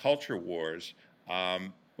the culture wars.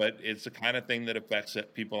 But it's the kind of thing that affects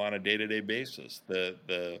people on a day-to-day basis.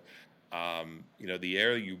 The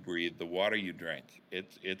air you breathe, the water you drink.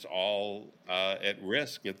 It's all at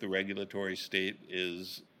risk if the regulatory state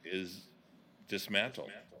is dismantled.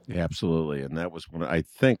 Yeah, absolutely, and that was I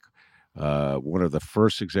think one of the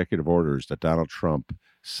first executive orders that Donald Trump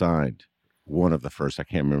signed. One of the first. I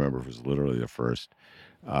can't remember if it was literally the first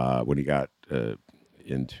when he got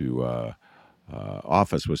into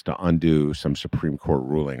office, was to undo some Supreme Court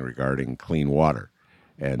ruling regarding clean water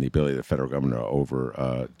and the ability of the federal government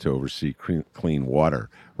to oversee clean water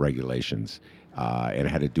regulations, and it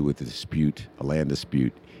had to do with a land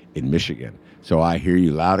dispute in Michigan. So I hear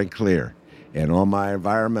you loud and clear, and all my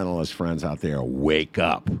environmentalist friends out there, wake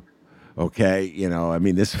up. Okay,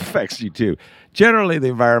 this affects you too. Generally, the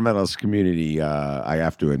environmentalist community, I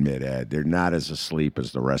have to admit, Ed, they're not as asleep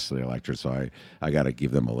as the rest of the electorate. So I got to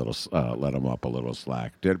give them a little, let them up a little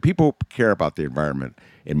slack. People who care about the environment,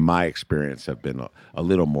 in my experience, have been a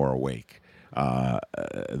little more awake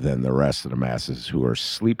than the rest of the masses who are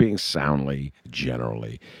sleeping soundly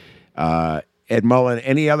generally. Ed Mullen,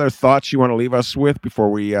 any other thoughts you want to leave us with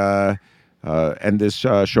before we end this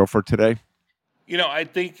show for today? I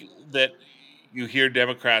think that you hear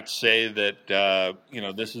Democrats say that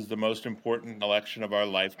this is the most important election of our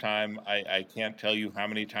lifetime. I can't tell you how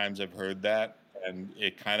many times I've heard that, and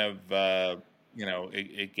it kind of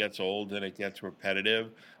it gets old and it gets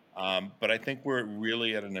repetitive. But I think we're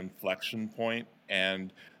really at an inflection point,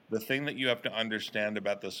 and the thing that you have to understand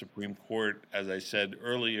about the Supreme Court, as I said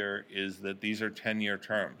earlier, is that these are 10-year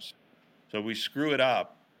terms. So if we screw it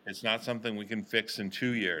up, it's not something we can fix in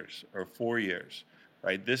 2 years or 4 years,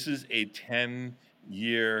 right? This is a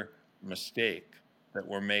 10-year mistake that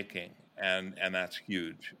we're making, and that's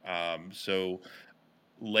huge. So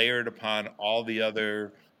layered upon all the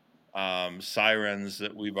other sirens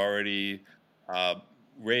that we've already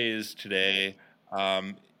raised today,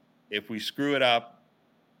 if we screw it up,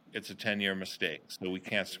 it's a 10-year mistake. So we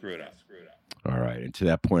can't screw it up. All right. And to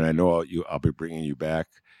that point, I know I'll be bringing you back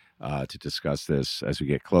to discuss this as we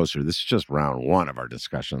get closer. This is just round one of our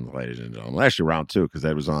discussions, ladies and gentlemen. Actually, round two, because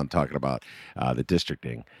Ed was on talking about the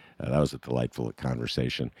districting. That was a delightful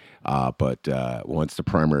conversation. But once the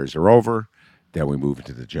primaries are over, Then we move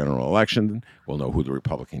into the general election. We'll know who the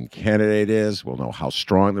Republican candidate is. We'll know how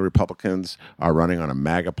strong the Republicans are running on a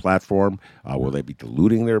MAGA platform. Will they be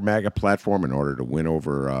diluting their MAGA platform in order to win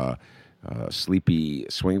over sleepy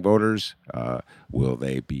swing voters? Will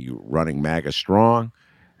they be running MAGA strong?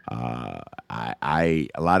 A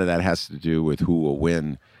lot of that has to do with who will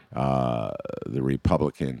win the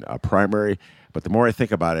Republican primary. But the more I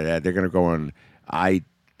think about it, Ed, they're going to go on.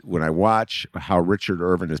 When I watch how Richard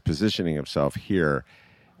Irvin is positioning himself here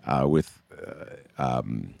with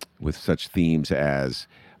such themes as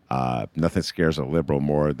nothing scares a liberal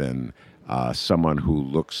more than someone who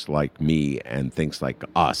looks like me and thinks like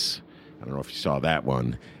us. I don't know if you saw that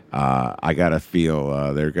one. I got to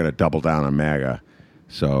feel they're going to double down on MAGA.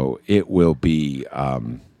 So it will be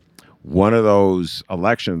one of those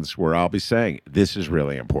elections where I'll be saying this is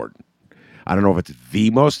really important. I don't know if it's the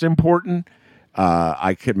most important.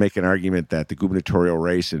 I could make an argument that the gubernatorial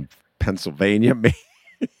race in Pennsylvania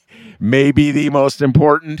may be the most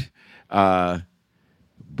important,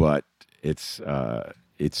 but it's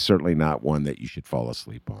certainly not one that you should fall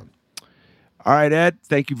asleep on. All right, Ed,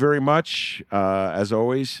 thank you very much. As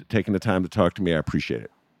always, taking the time to talk to me, I appreciate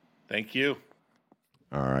it. Thank you.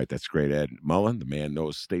 All right, that's great, Ed. Mullen, the man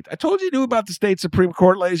knows state. I told you he knew about the state Supreme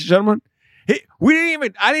Court, ladies and gentlemen. I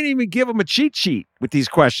didn't even give him a cheat sheet with these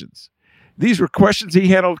questions. These were questions he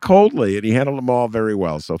handled coldly, and he handled them all very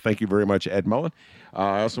well. So thank you very much, Ed Mullen.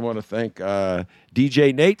 I also want to thank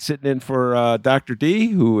DJ Nate sitting in for Dr. D,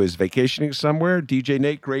 who is vacationing somewhere. DJ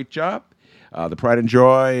Nate, great job. The pride and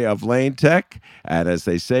joy of Lane Tech. And as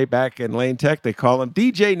they say back in Lane Tech, they call him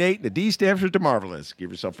DJ Nate, and the D stands for DeMarvelous. Give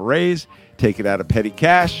yourself a raise. Take it out of petty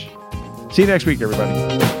cash. See you next week,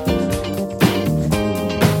 everybody.